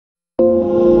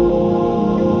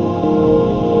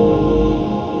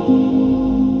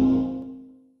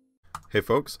Hey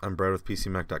folks, I'm Brad with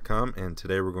PCMac.com, and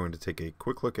today we're going to take a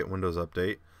quick look at Windows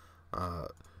Update,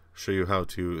 show you how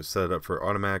to set it up for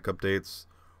automatic updates,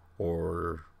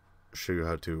 or show you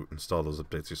how to install those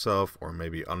updates yourself, or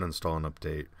maybe uninstall an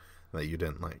update that you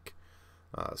didn't like.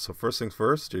 So first things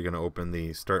first, you're going to open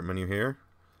the Start menu here,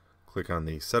 click on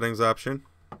the Settings option,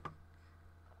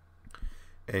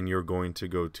 and you're going to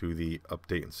go to the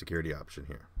Update and Security option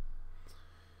here.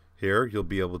 Here you'll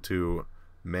be able to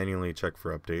manually check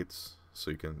for updates. So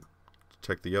you can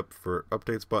check the Up for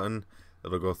Updates button.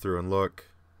 It'll go through and look.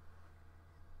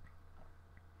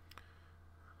 I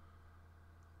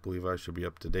believe I should be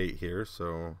up to date here,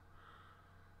 so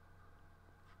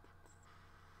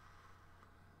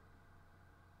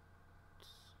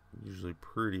it's usually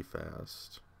pretty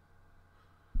fast.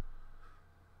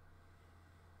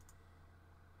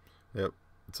 Yep,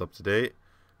 it's up to date.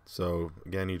 So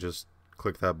again, you just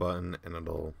click that button and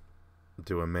it'll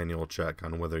do a manual check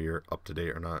on whether you're up to date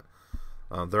or not.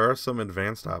 There are some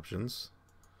advanced options,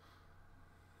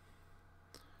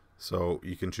 so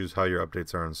you can choose how your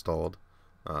updates are installed.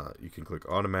 You can click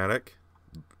automatic.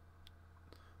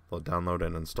 They'll download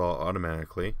and install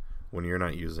automatically when you're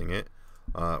not using it,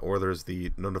 or there's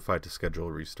the notify to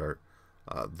schedule restart.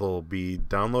 They'll be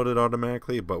downloaded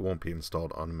automatically but won't be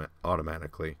installed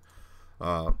automatically.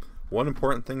 One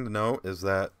important thing to note is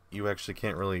that you actually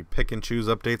can't really pick and choose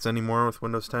updates anymore with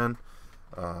Windows 10,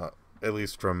 at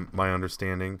least from my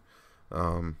understanding.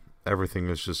 Everything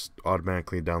is just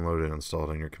automatically downloaded and installed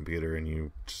on your computer, and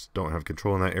you just don't have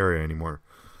control in that area anymore.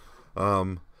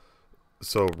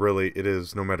 So really, it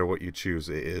is, no matter what you choose,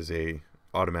 it is a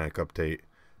automatic update.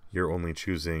 You're only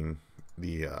choosing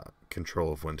the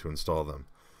control of when to install them.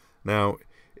 Now,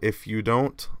 if you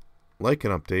don't like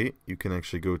an update, you can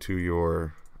actually go to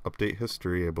your update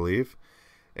history, I believe,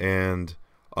 and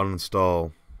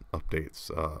uninstall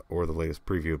updates or the latest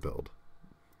preview build.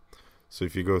 So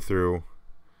if you go through,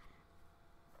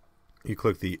 you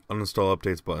click the uninstall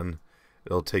updates button,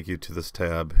 it'll take you to this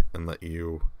tab and let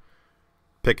you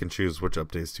pick and choose which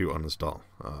updates to uninstall.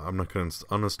 I'm not going to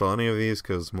uninstall any of these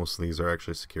because most of these are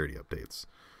actually security updates.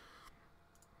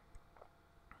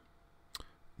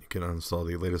 You can uninstall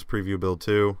the latest preview build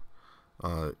too.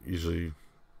 Usually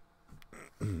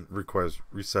requires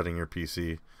resetting your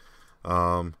PC,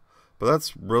 but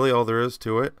that's really all there is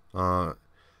to it.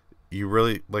 You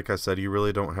really, like I said, you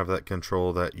really don't have that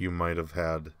control that you might have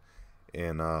had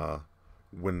in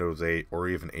Windows 8 or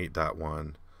even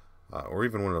 8.1 or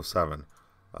even Windows 7.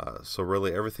 So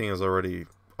really everything is already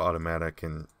automatic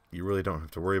and you really don't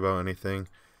have to worry about anything.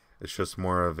 It's just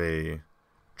more of a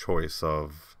choice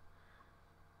of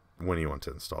when you want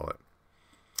to install it.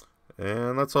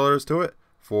 And that's all there is to it.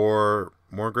 For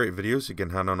more great videos, you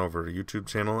can head on over to YouTube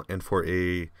channel, and for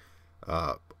a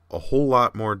whole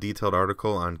lot more detailed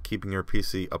article on keeping your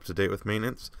PC up to date with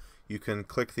maintenance, you can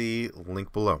click the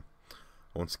link below.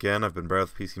 Once again, I've been Brad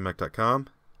with PCMac.com,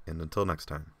 and until next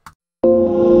time.